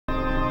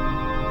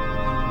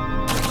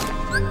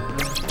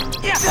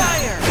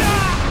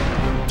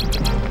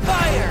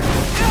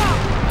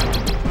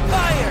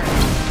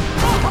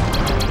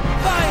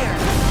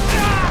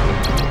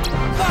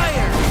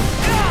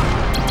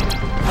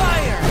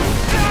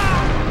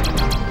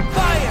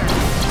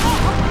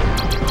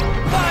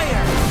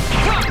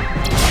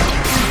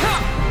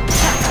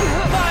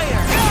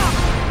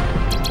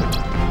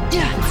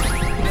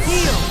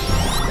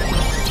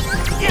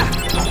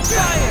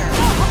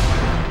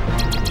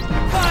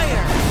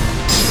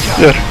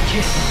Good.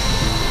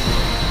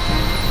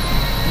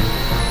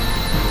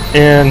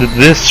 And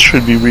this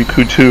should be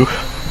Riku too.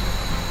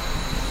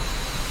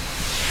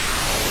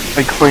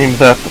 I claim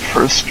that the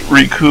first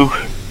Riku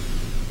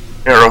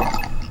arrow.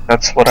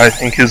 That's what I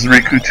think is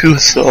Riku too,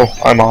 so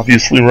I'm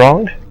obviously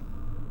wrong.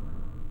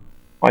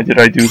 Why did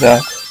I do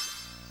that?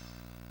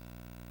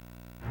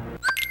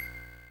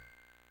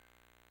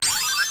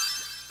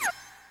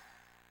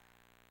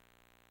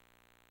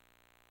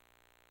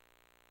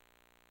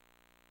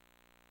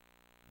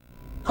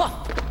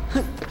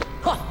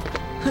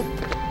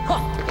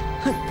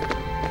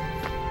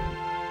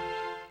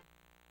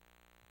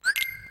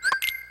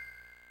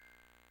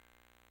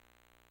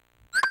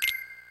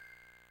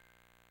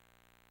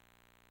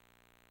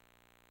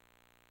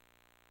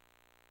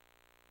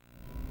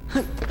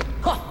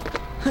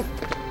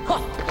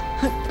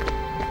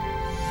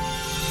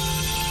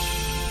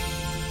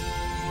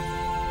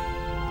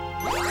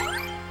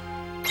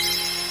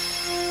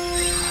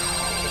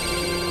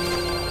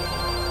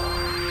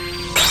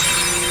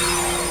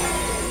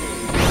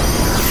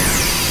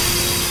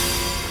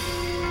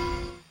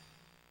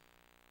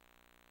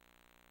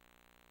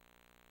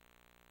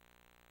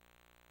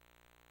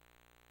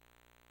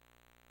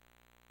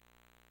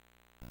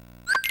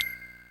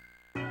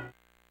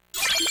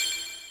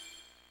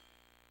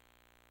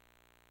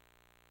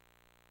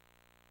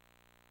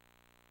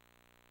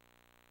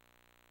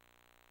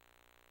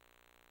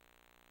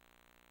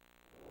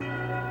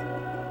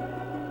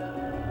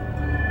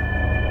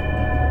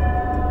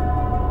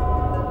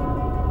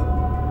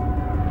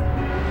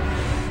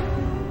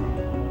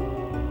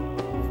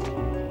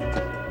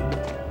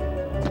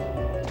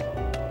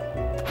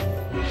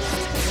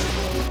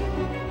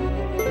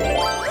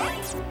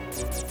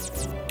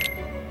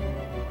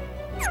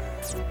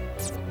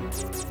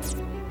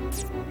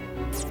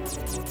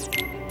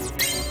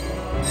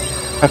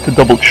 I have to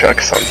double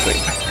check something.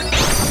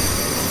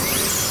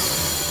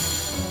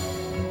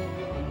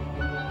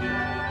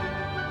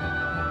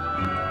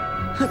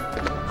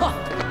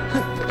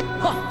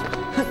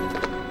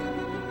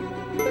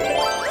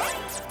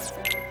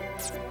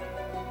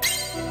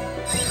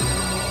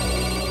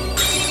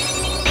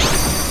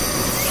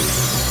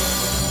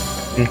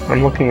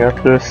 I'm looking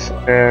at this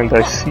and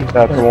I see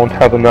that I won't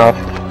have enough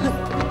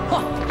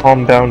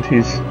palm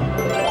bounties.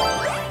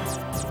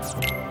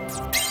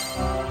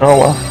 Oh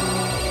well.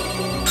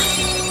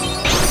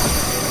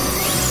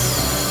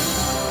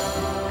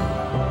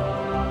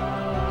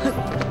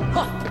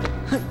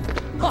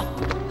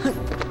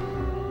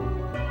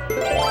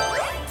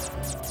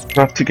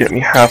 Enough to get me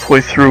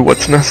halfway through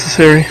what's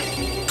necessary.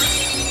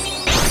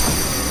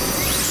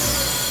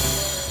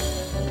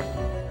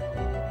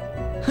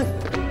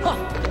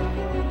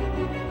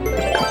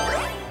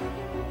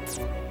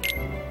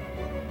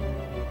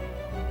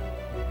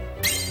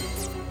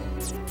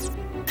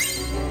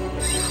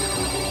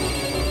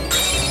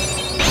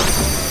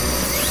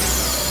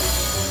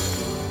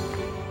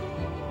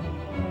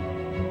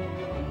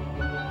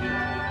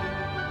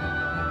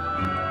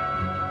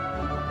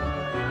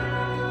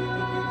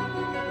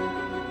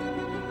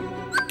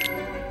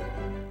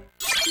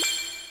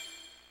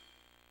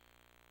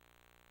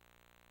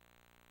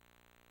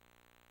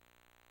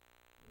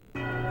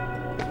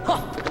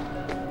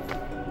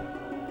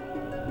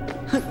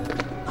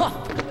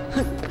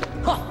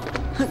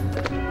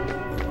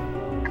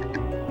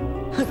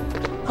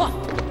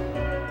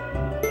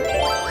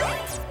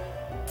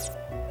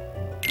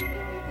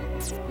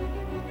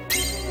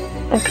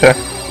 Okay.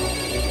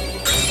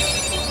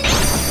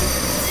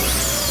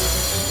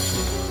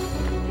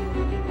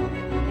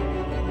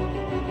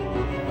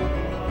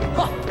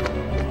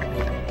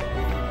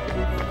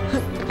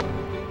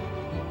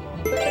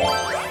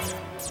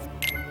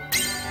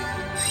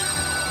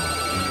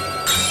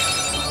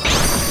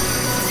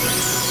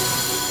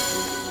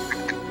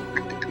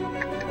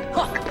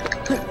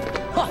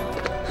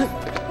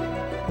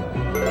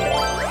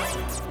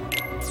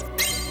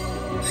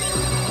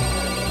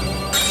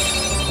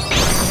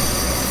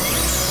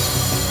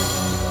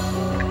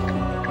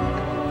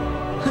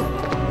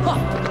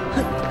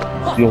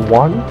 A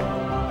 1,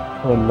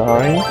 a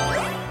 9.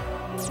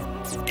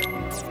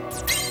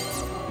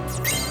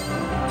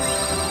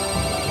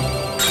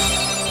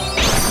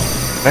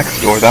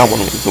 Next door, that one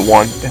was a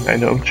 1, and I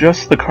know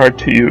just the card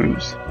to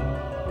use.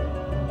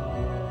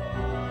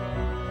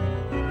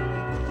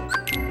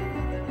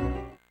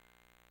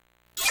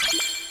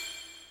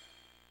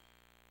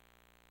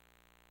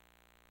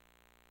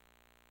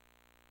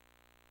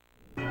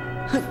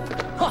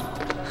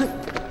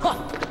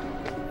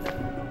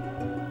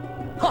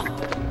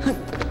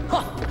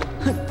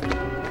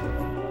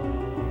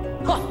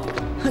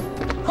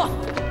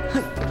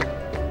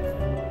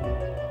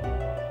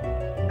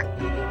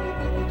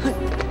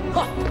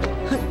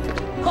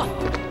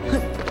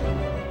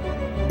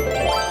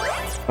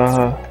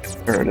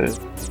 There it is.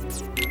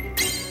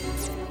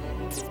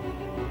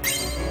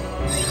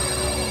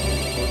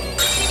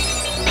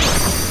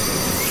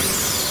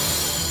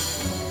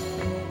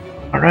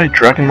 Alright,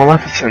 Dragon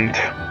Maleficent.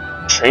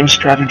 Same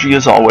strategy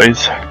as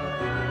always.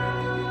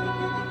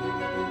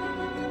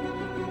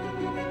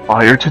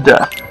 Fire to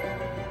death.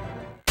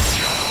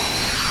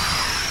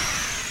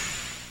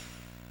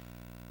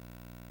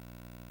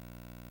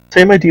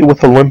 Same idea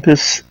with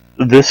Olympus.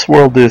 This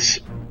world is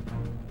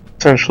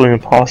essentially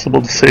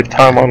impossible to save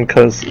time on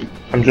because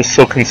I'm just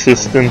so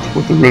consistent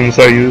with the runes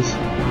I use.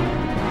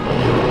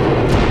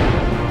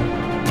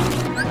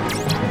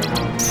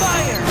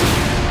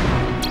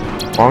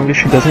 As long as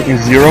she doesn't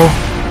use zero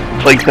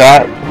like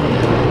that,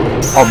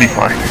 I'll be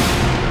fine.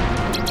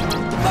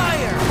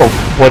 Oh,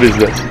 what is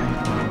this?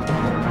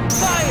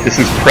 This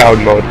is crowd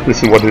mode.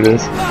 This is what it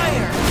is.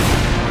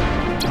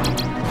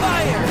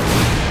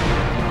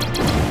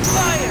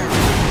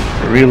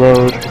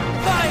 Reload.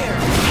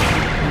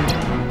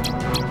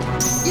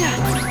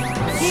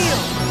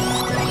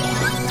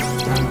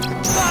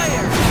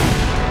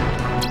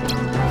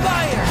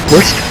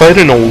 Worst fight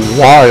in a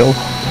while.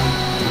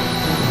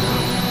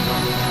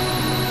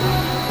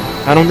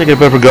 I don't think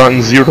I've ever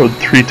gotten zeroed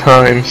 3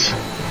 times.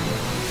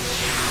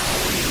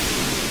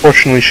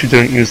 Fortunately, she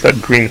didn't use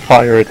that green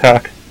fire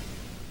attack.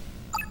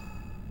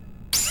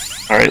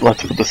 Alright,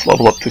 let's put this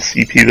level up to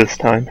CP this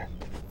time.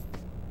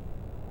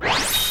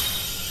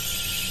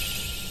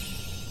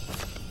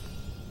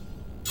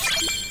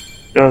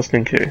 Just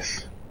in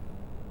case.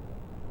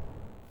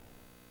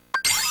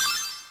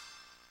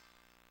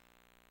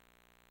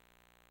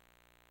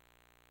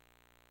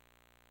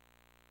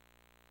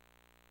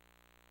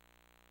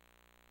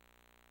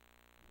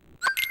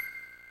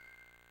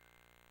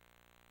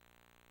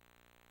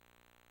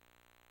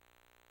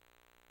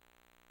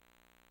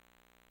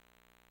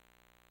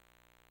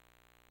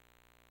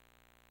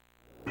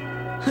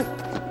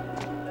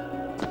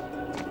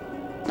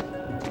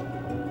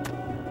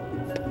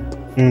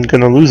 I'm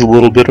gonna lose a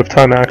little bit of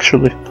time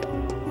actually.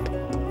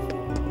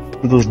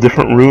 Those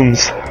different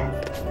rooms.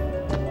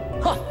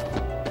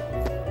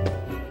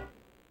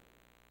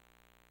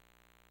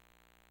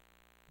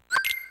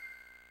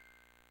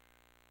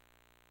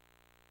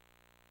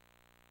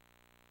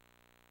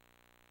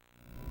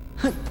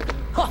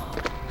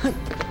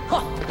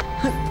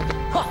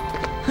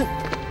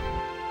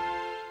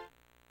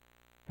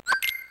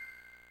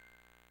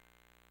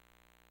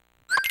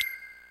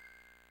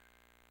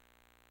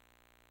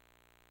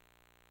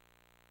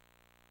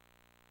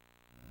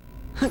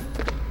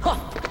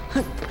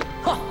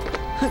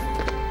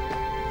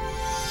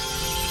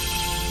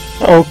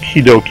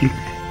 Okie dokie.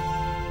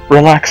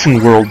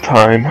 Relaxing world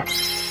time.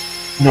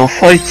 No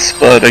fights,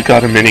 but I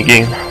got a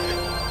minigame.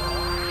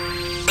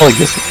 Well, I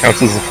guess it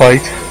counts as a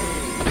fight.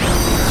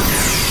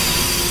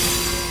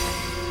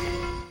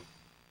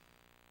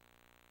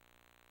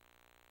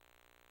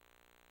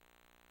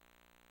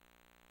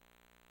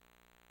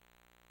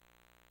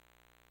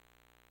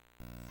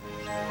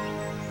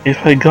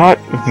 If I got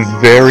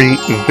very,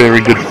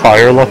 very good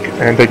fire luck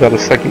and I got a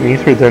second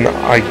ether, then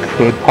I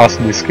could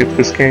possibly skip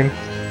this game.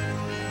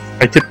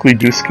 I typically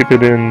do skip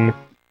it in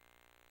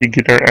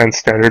beginner and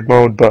standard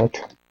mode,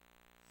 but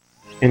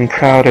in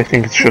crowd I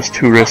think it's just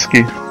too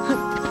risky.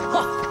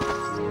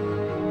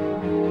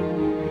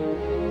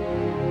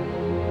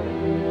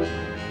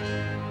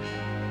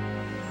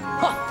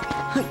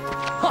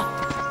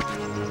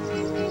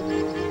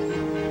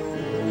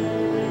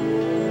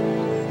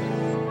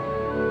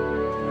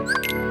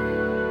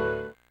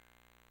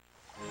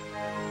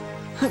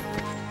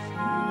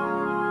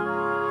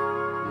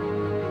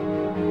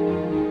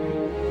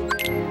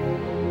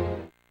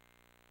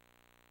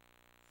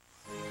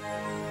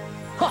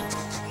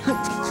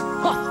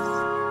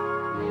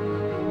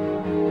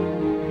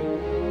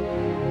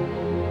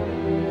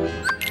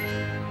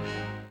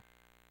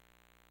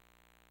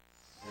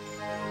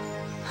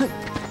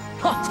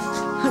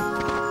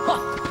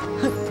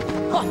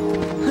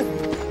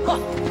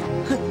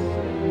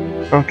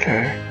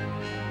 Okay.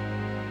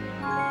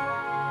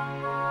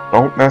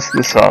 Don't mess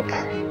this up.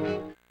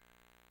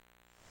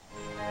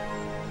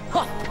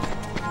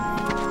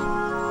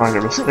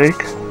 Minor mistake.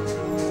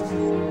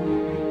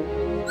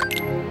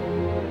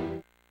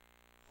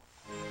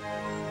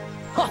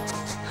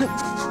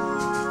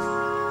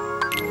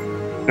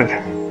 Good.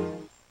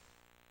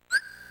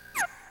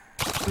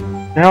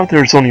 Now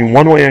there's only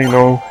one way I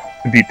know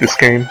to beat this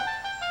game.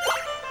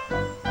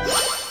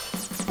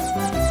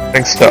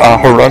 Thanks to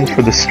KHReCoM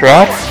for the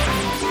strat.